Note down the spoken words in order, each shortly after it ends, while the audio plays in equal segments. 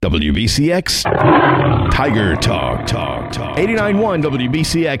WBCX Tiger Talk. 89.1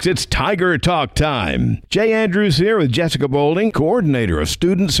 WBCX, it's Tiger Talk time. Jay Andrews here with Jessica Boulding, Coordinator of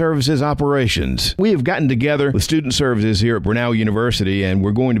Student Services Operations. We have gotten together with Student Services here at Brenau University, and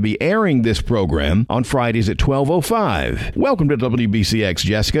we're going to be airing this program on Fridays at 12:05. Welcome to WBCX,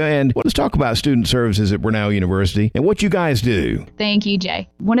 Jessica, and let's talk about Student Services at Brenau University and what you guys do. Thank you, Jay.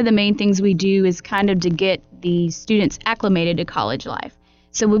 One of the main things we do is kind of to get the students acclimated to college life.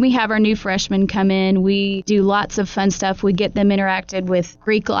 So when we have our new freshmen come in, we do lots of fun stuff. We get them interacted with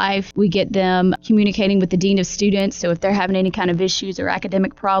Greek life. We get them communicating with the Dean of Students. So if they're having any kind of issues or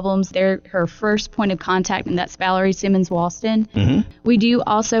academic problems, they're her first point of contact, and that's Valerie Simmons-Walston. Mm-hmm. We do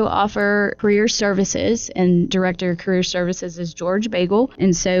also offer career services, and Director of Career Services is George Bagel.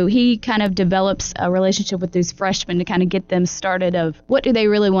 And so he kind of develops a relationship with those freshmen to kind of get them started of what do they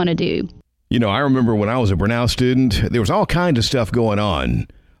really want to do. You know, I remember when I was a Brenau student, there was all kinds of stuff going on,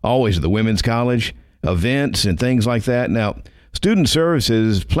 always at the women's college, events and things like that. Now, Student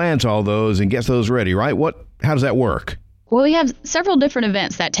Services plans all those and gets those ready, right? How does that work? Well, we have several different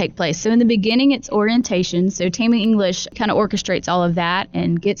events that take place. So in the beginning, it's orientation. So Tammy English kind of orchestrates all of that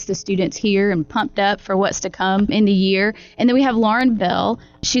and gets the students here and pumped up for what's to come in the year. And then we have Lauren Bell.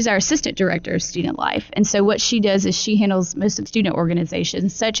 She's our Assistant Director of Student Life. And so what she does is she handles most of student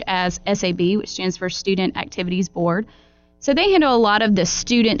organizations, such as SAB, which stands for Student Activities Board. So they handle a lot of the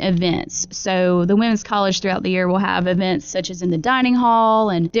student events. So the Women's College throughout the year will have events such as in the dining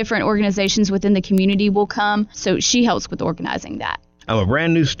hall, and different organizations within the community will come. So she helps with organizing that. I'm a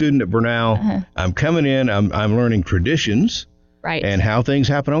brand new student at Brenau. Uh-huh. I'm coming in. I'm learning traditions. Right. And how things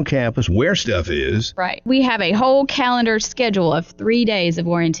happen on campus, where stuff is. Right. We have a whole calendar schedule of 3 days of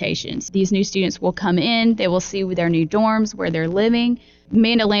orientations. These new students will come in. They will see their new dorms, where they're living.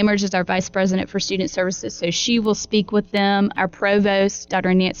 Amanda Lamers is our Vice President for Student Services, so she will speak with them. Our Provost,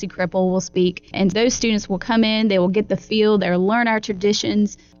 Dr. Nancy Cripple, will speak. And those students will come in. They will get the feel. They'll learn our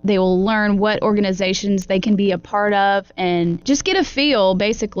traditions. They will learn what organizations they can be a part of and just get a feel,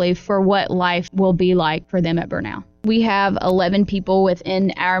 basically, for what life will be like for them at Brenau. We have 11 people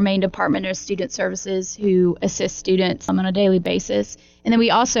within our main department of Student Services who assist students on a daily basis. And then we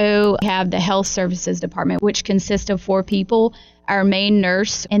also have the Health Services Department, which consists of 4 people, our main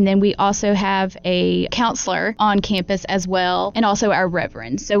nurse, and then we also have a counselor on campus as well, and also our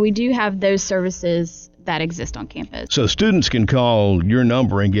reverend. So we do have those services that exist on campus. So students can call your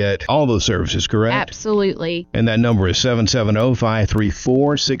number and get all those services, correct? Absolutely. And that number is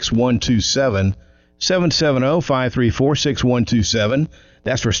 770-534-6127. 770-534-6127.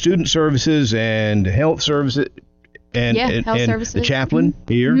 That's for student services and health services and services. The chaplain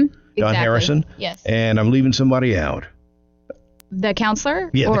here, Don Exactly. Harrison. Yes. And I'm leaving somebody out. The counselor?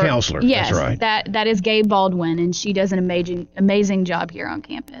 Yeah, the counselor. Yes, that's right. That is Gabe Baldwin, and she does an amazing job here on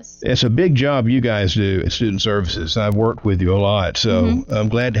campus. It's a big job you guys do at Student Services. I've worked with you a lot, so I'm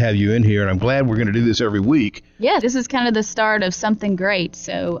glad to have you in here, and I'm glad we're going to do this every week. Yeah, this is kind of the start of something great,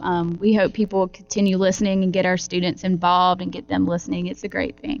 so we hope people will continue listening and get our students involved and get them listening. It's a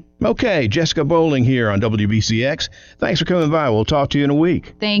great thing. Okay, Jessica Boulding here on WBCX. Thanks for coming by. We'll talk to you in a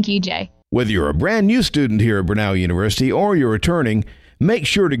week. Thank you, Jay. Whether you're a brand new student here at Brenau University or you're returning, make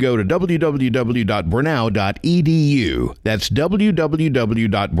sure to go to www.brenau.edu. That's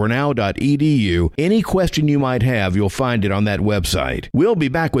www.brenau.edu. Any question you might have, you'll find it on that website. We'll be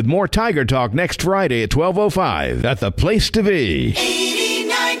back with more Tiger Talk next Friday at 12:05. That's the place to be.